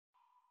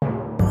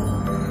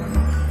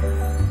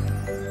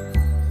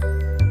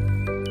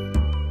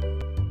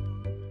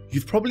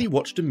You've probably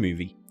watched a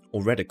movie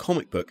or read a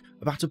comic book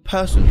about a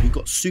person who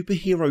got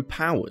superhero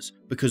powers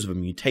because of a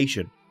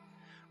mutation.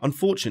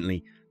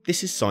 Unfortunately,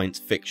 this is science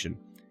fiction.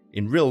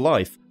 In real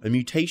life, a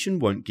mutation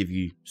won't give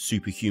you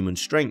superhuman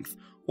strength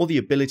or the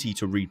ability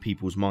to read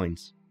people's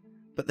minds,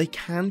 but they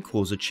can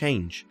cause a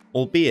change,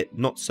 albeit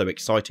not so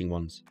exciting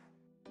ones.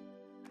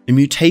 A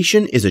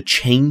mutation is a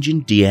change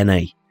in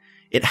DNA.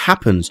 It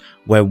happens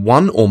where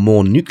one or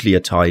more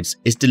nucleotides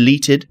is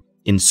deleted,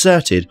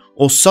 inserted,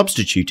 or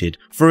substituted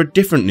for a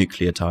different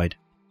nucleotide.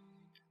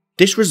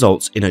 This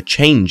results in a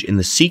change in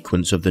the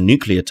sequence of the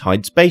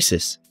nucleotide's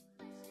basis.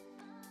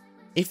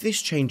 If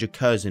this change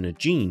occurs in a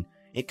gene,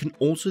 it can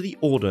alter the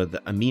order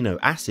that amino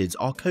acids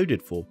are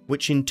coded for,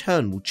 which in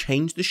turn will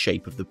change the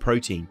shape of the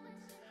protein.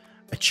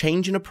 A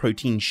change in a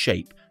protein's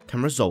shape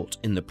can result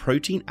in the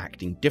protein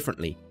acting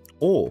differently,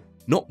 or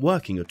not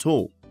working at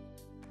all.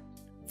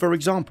 For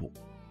example,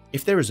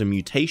 if there is a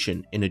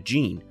mutation in a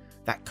gene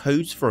that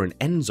codes for an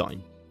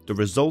enzyme, the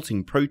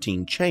resulting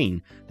protein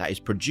chain that is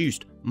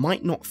produced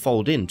might not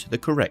fold into the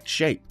correct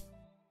shape,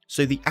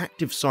 so the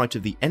active site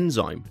of the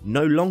enzyme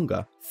no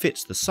longer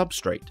fits the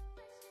substrate.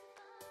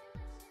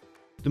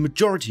 The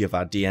majority of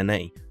our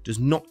DNA does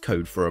not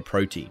code for a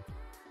protein.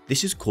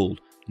 This is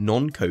called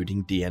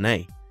non-coding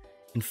DNA.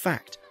 In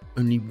fact,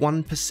 only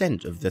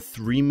 1% of the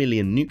 3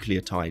 million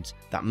nucleotides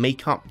that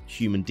make up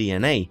human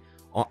DNA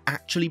are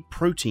actually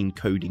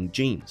protein-coding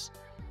genes.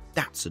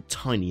 That's a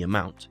tiny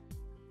amount.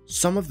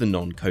 Some of the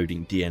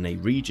non-coding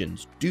DNA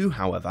regions do,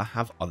 however,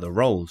 have other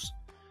roles,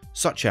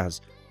 such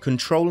as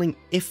controlling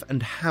if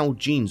and how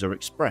genes are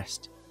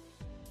expressed.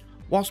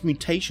 Whilst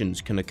mutations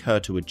can occur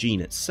to a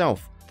gene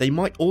itself, they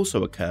might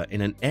also occur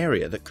in an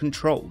area that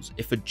controls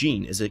if a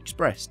gene is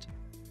expressed,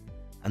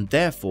 and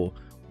therefore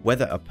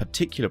whether a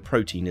particular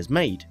protein is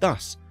made.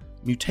 Thus,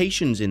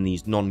 mutations in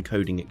these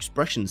non-coding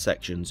expression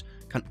sections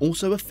can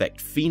also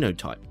affect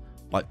phenotype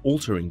by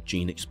altering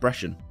gene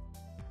expression.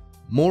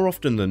 More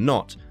often than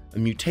not, a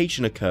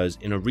mutation occurs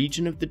in a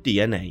region of the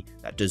DNA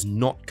that does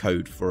not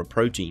code for a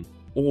protein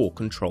or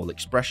control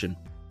expression.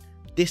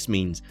 This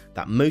means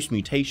that most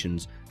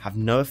mutations have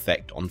no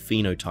effect on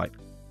phenotype.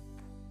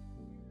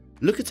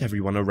 Look at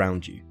everyone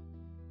around you.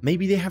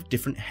 Maybe they have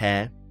different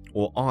hair,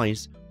 or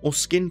eyes, or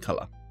skin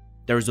colour.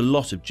 There is a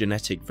lot of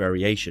genetic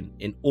variation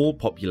in all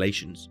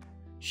populations.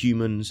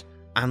 Humans,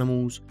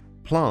 animals,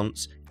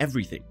 plants,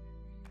 everything.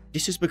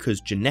 This is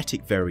because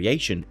genetic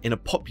variation in a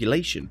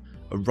population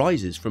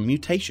arises from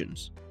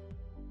mutations.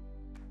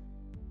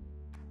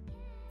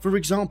 For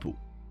example,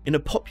 in a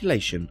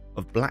population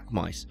of black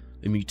mice,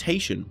 a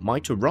mutation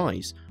might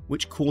arise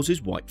which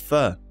causes white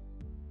fur.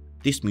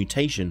 This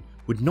mutation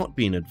would not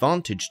be an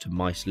advantage to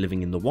mice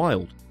living in the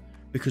wild,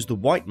 because the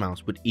white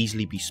mouse would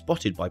easily be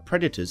spotted by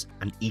predators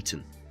and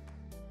eaten.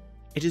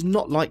 It is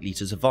not likely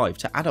to survive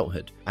to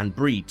adulthood and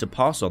breed to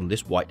pass on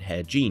this white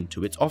hair gene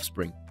to its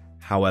offspring.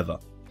 However,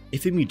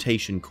 if a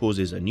mutation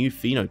causes a new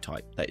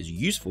phenotype that is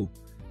useful,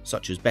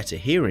 such as better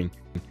hearing,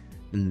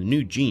 then the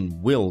new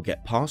gene will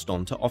get passed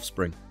on to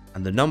offspring,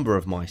 and the number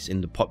of mice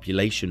in the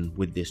population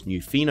with this new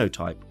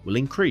phenotype will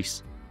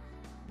increase.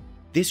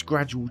 This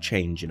gradual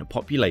change in a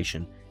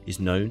population is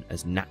known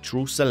as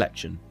natural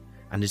selection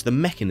and is the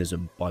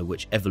mechanism by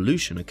which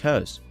evolution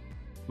occurs,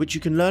 which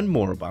you can learn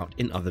more about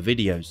in other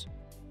videos.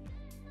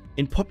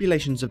 In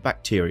populations of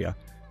bacteria,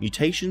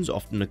 mutations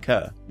often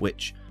occur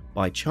which,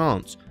 by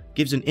chance,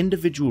 gives an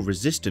individual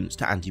resistance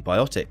to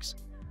antibiotics.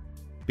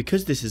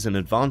 Because this is an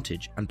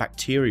advantage and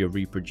bacteria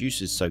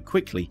reproduces so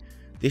quickly,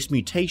 this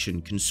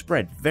mutation can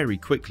spread very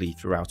quickly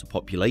throughout a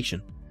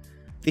population.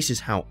 This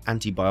is how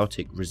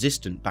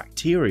antibiotic-resistant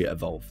bacteria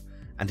evolve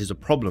and is a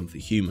problem for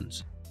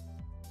humans.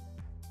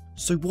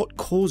 So what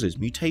causes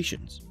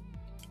mutations?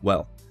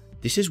 Well,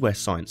 this is where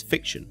science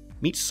fiction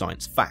meets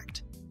science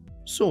fact.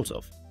 Sort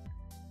of.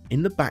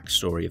 In the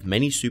backstory of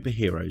many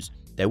superheroes,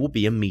 there will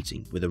be a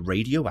meeting with a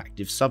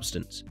radioactive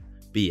substance,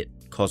 be it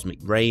cosmic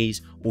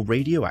rays or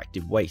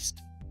radioactive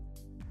waste.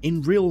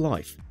 In real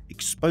life,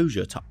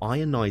 exposure to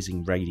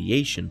ionizing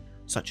radiation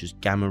such as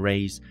gamma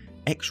rays,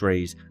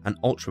 X-rays and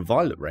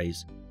ultraviolet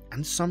rays,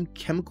 and some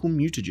chemical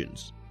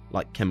mutagens,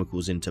 like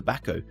chemicals in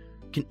tobacco,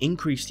 can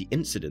increase the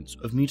incidence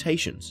of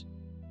mutations.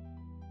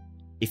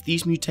 If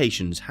these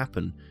mutations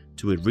happen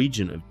to a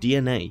region of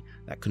DNA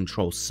that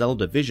controls cell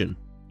division,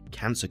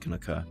 cancer can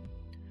occur.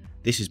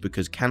 This is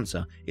because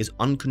cancer is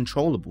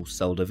uncontrollable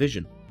cell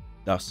division.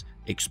 Thus,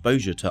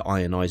 exposure to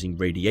ionizing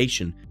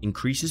radiation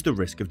increases the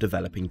risk of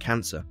developing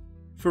cancer.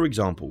 For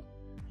example,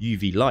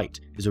 UV light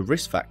is a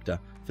risk factor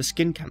for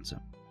skin cancer,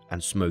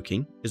 and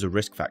smoking is a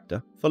risk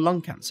factor for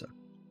lung cancer.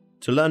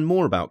 To learn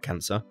more about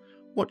cancer,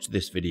 watch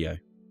this video.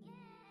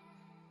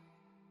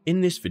 In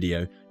this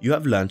video, you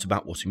have learnt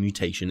about what a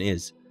mutation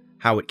is,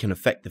 how it can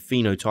affect the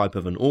phenotype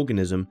of an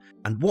organism,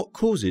 and what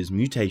causes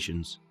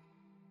mutations.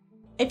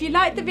 If you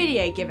liked the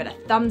video, give it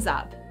a thumbs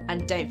up,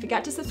 and don't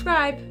forget to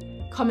subscribe.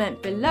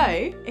 Comment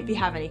below if you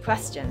have any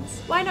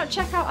questions. Why not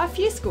check out our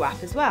FuseSchool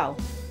app as well?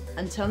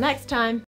 Until next time.